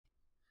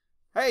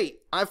Hey,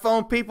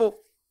 iPhone people,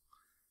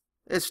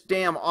 this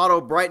damn auto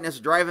brightness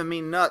driving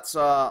me nuts.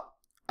 I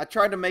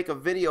tried to make a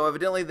video.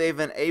 Evidently, they've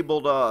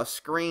enabled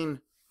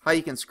how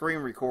you can screen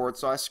record.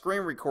 So I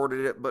screen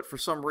recorded it, but for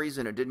some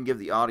reason, it didn't give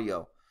the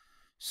audio.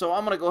 So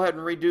I'm going to go ahead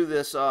and redo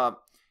this.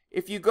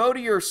 If you go to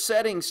your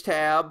settings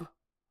tab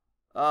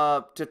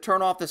to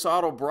turn off this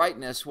auto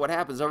brightness, what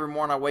happens every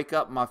morning I wake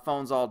up and my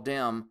phone's all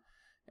dim,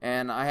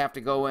 and I have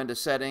to go into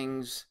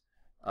settings.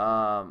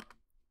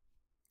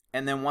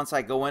 And then once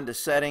I go into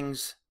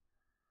settings,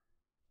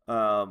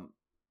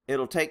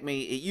 it'll take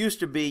me, it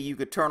used to be you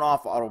could turn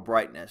off auto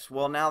brightness.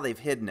 Well, now they've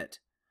hidden it,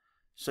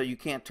 so you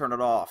can't turn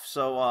it off.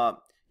 So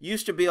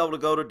used to be able to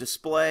go to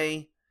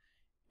display,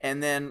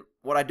 and then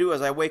what I do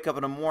is I wake up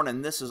in the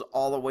morning, this is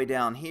all the way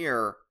down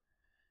here,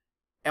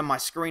 and my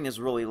screen is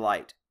really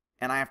light.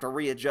 And I have to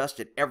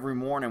readjust it every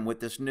morning with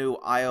this new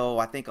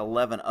I think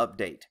 11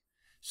 update.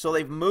 So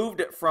they've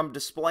moved it from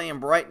display and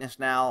brightness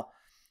now,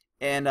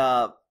 and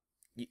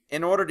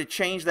in order to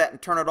change that and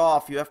turn it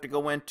off, you have to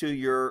go into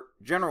your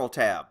general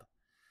tab.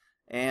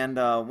 And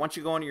once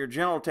you go into your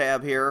general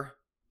tab here,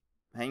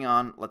 hang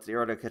on, let the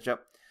arrow catch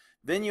up.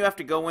 Then you have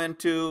to go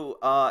into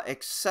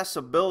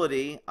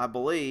accessibility, I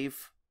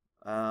believe.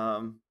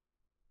 Let's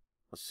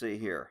see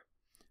here.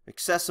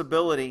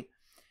 Accessibility.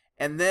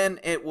 And then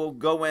it will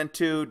go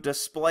into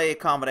display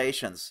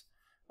accommodations.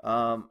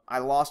 I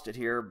lost it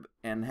here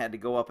and had to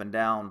go up and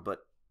down, but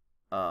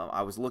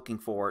I was looking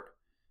for it,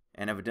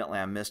 and evidently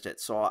I missed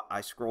it. So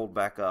I scrolled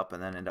back up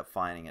and then ended up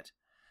finding it.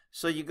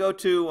 So you go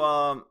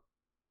to,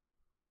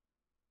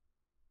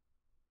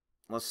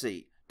 let's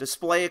see,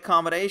 display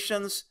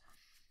accommodations.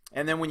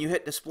 And then when you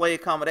hit display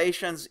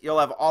accommodations, you'll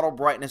have auto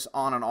brightness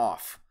on and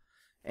off.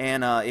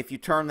 And if you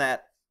turn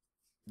that,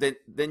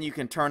 then you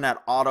can turn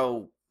that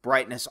auto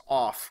brightness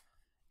off.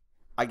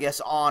 I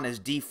guess on is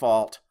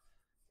default,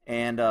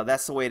 and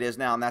that's the way it is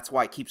now, and that's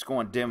why it keeps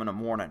going dim in the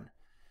morning.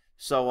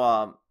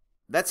 So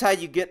that's how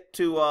you get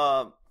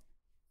to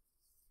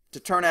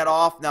turn that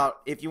off. Now,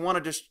 if you want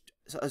to just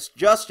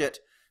adjust it,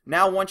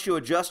 now once you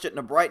adjust it in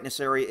the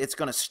brightness area, it's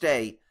going to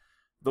stay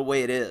the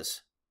way it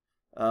is.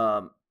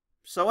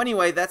 So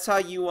anyway, that's how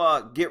you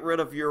get rid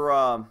of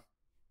your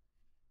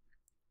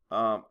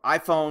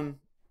iPhone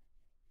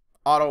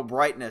auto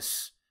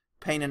brightness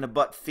pain in the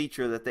butt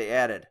feature that they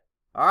added.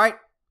 All right,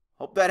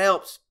 hope that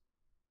helps.